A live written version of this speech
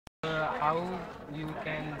how you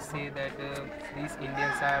can say that these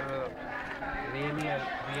Indians are really a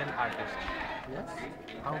real artists? Yes.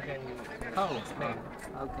 How can you How? explain?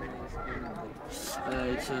 How can I explain that?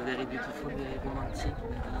 It's very beautiful, very romantic,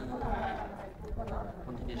 very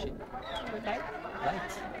on the léger. Right.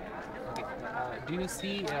 Light. Okay. Do you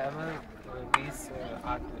see ever these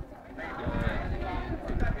art in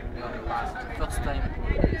your past? First time.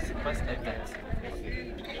 First time Like there. that.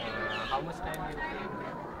 How much time you?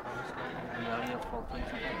 How much time? We are here for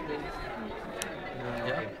 25 days. In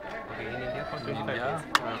India. Okay. Okay. In India for In 25 India.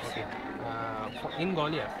 days. Okay. In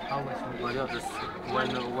Golia, how much? Well, yeah, just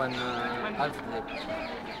one half day. Okay.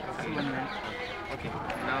 1 minute. Okay.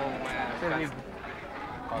 Now, Sir,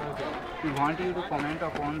 we want you to comment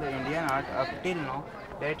upon the Indian art up till now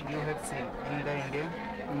that you have seen in the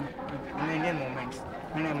Indian movements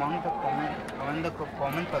and among the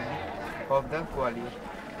common public of the Gwalior.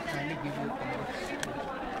 Kindly give your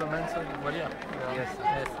comments on Voilà. Yes.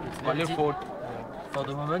 Yes. It's very Golia Fort. For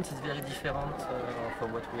the moment, it's very different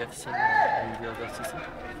from what we have seen in the other city.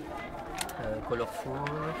 Colorful,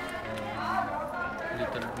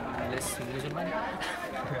 little less musulman.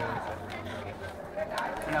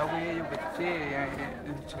 आपको ये जो बच्चे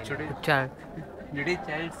छोटे ਜਿਹੜੇ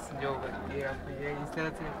child's जो ये आपको ये इस तरह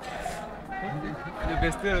से जो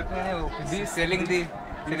बेचते होते हैं वो selling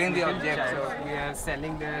the objects. So We are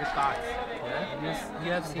selling their cars. Yes,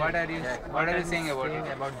 you have seen. what are you saying about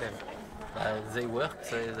it? about them? They work,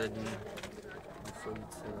 they do. So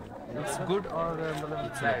It's good or It's bad?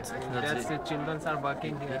 not- it's not Just the- children are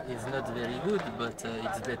working here. it's not very good, but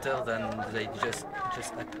it's better than they just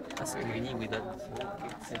ask me without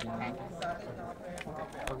selling.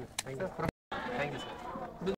 Okay, thank you.